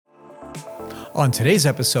On today's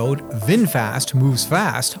episode, Vinfast moves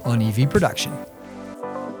fast on EV production.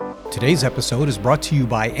 Today's episode is brought to you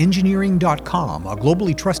by Engineering.com, a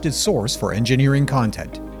globally trusted source for engineering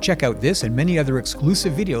content. Check out this and many other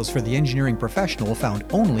exclusive videos for the engineering professional found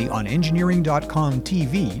only on Engineering.com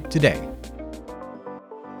TV today.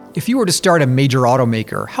 If you were to start a major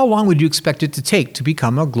automaker, how long would you expect it to take to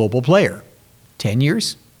become a global player? 10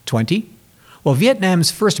 years? 20? Well,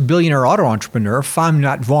 Vietnam's first billionaire auto entrepreneur, Pham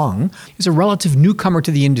Nhat Vuong, is a relative newcomer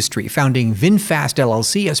to the industry, founding Vinfast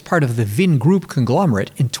LLC as part of the Vin Group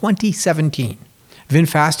conglomerate in 2017.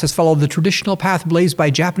 Vinfast has followed the traditional path blazed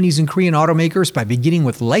by Japanese and Korean automakers by beginning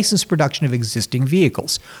with licensed production of existing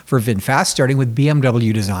vehicles, for Vinfast starting with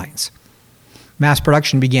BMW designs. Mass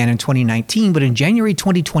production began in 2019, but in January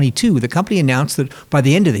 2022, the company announced that by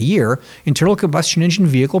the end of the year, internal combustion engine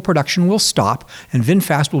vehicle production will stop and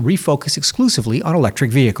Vinfast will refocus exclusively on electric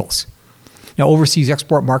vehicles. Now, overseas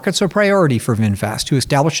export markets are a priority for Vinfast, who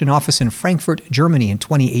established an office in Frankfurt, Germany in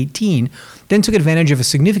 2018, then took advantage of a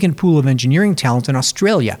significant pool of engineering talent in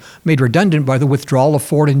Australia, made redundant by the withdrawal of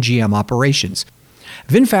Ford and GM operations.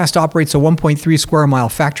 Vinfast operates a 1.3 square mile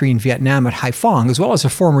factory in Vietnam at Haiphong, as well as a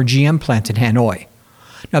former GM plant in Hanoi.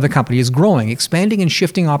 Now, the company is growing, expanding and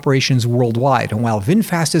shifting operations worldwide, and while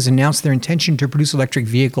Vinfast has announced their intention to produce electric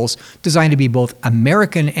vehicles designed to be both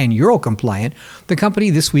American and Euro-compliant, the company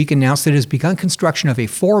this week announced that it has begun construction of a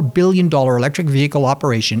 $4 billion electric vehicle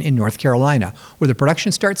operation in North Carolina, where the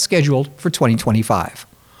production starts scheduled for 2025.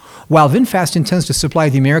 While Vinfast intends to supply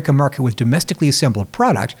the American market with domestically assembled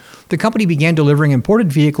product, the company began delivering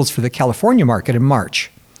imported vehicles for the California market in March.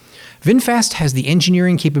 Vinfast has the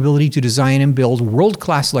engineering capability to design and build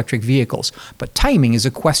world-class electric vehicles, but timing is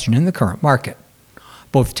a question in the current market.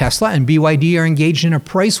 Both Tesla and BYD are engaged in a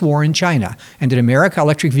price war in China, and in America,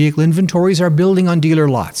 electric vehicle inventories are building on dealer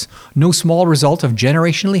lots, no small result of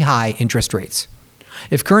generationally high interest rates.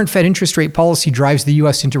 If current Fed interest rate policy drives the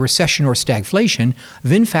U.S. into recession or stagflation,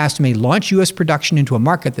 Vinfast may launch U.S. production into a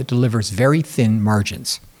market that delivers very thin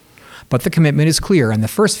margins. But the commitment is clear, and the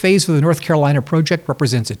first phase of the North Carolina project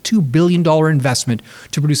represents a $2 billion investment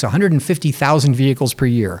to produce 150,000 vehicles per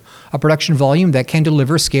year, a production volume that can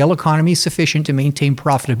deliver scale economies sufficient to maintain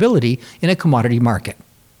profitability in a commodity market.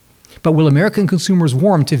 But will American consumers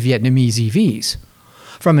warm to Vietnamese EVs?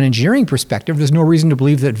 From an engineering perspective, there's no reason to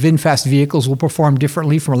believe that Vinfast vehicles will perform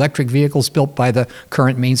differently from electric vehicles built by the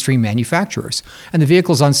current mainstream manufacturers, and the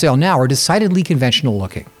vehicles on sale now are decidedly conventional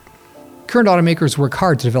looking. Current automakers work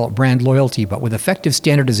hard to develop brand loyalty, but with effective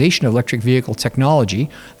standardization of electric vehicle technology,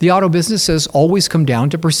 the auto business has always come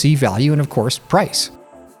down to perceived value and, of course, price.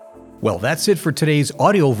 Well, that's it for today's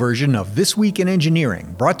audio version of This Week in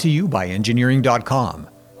Engineering, brought to you by Engineering.com.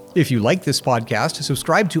 If you like this podcast,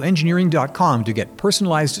 subscribe to Engineering.com to get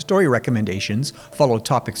personalized story recommendations, follow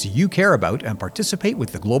topics you care about, and participate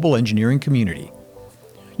with the global engineering community.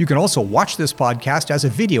 You can also watch this podcast as a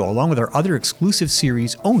video along with our other exclusive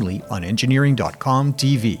series only on Engineering.com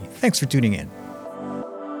TV. Thanks for tuning in.